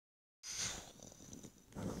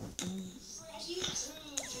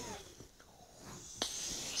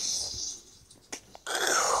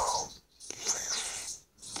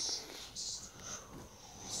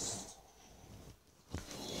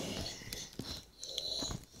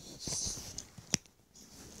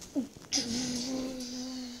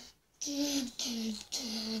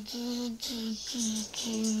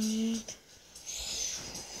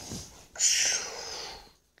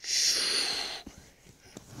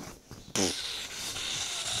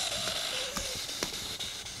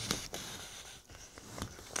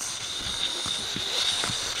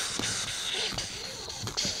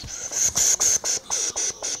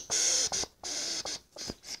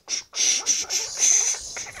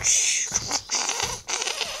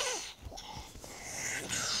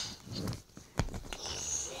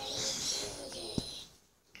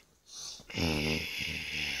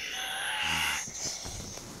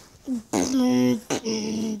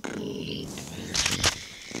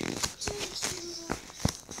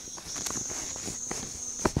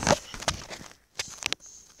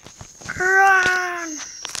Run!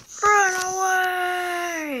 Run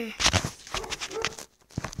away!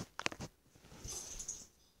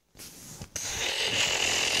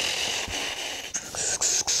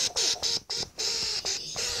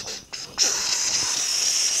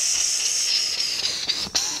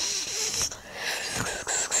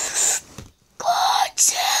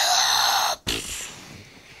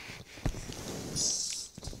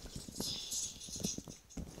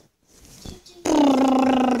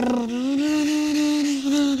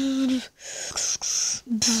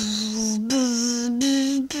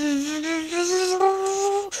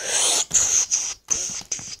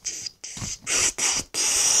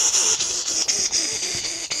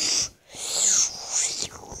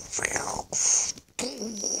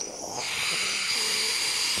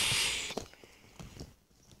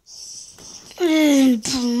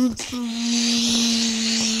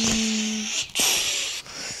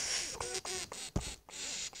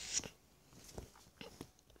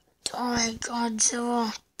 Die,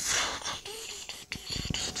 Godzilla.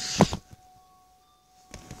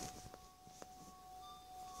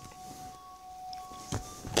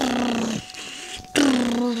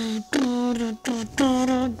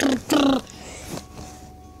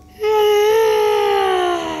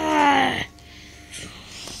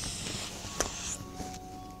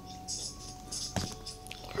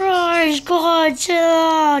 Rise,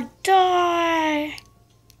 Godzilla, die!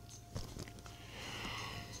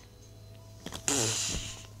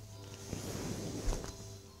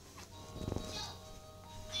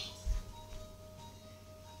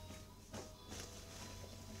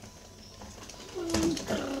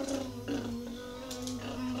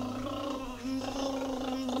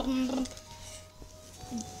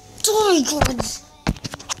 Die, Godzilla!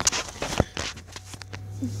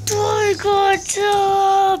 Die,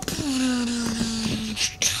 Godzilla!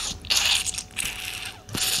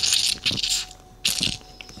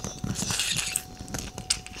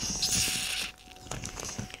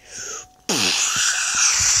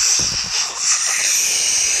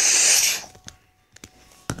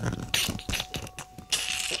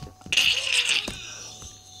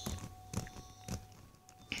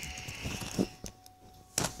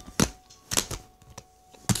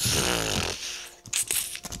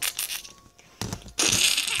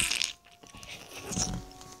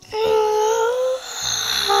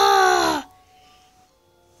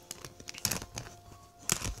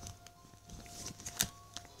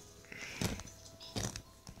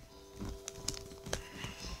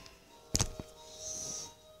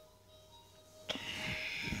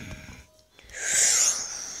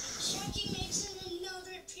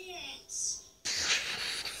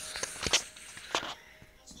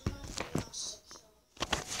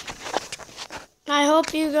 I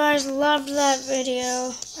hope you guys loved that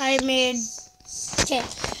video I made. Okay,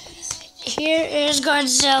 here is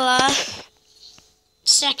Godzilla,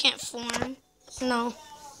 second form, no,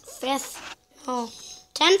 fifth, no,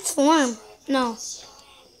 10th form, no,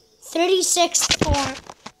 36th form,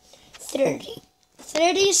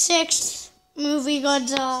 36th movie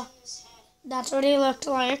Godzilla. That's what he looked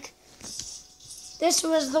like. This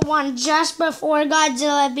was the one just before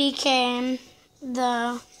Godzilla became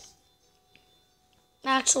the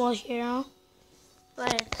actual hero.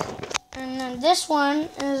 And then this one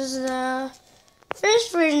is the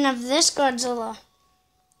first version of this Godzilla.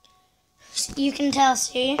 You can tell,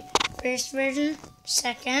 see? First version,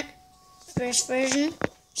 second, first version,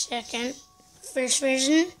 second, first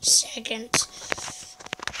version, second.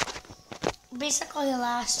 Basically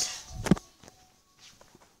last.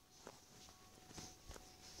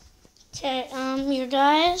 Okay, you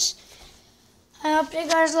guys, I hope you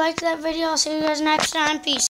guys liked that video. I'll see you guys next time. Peace.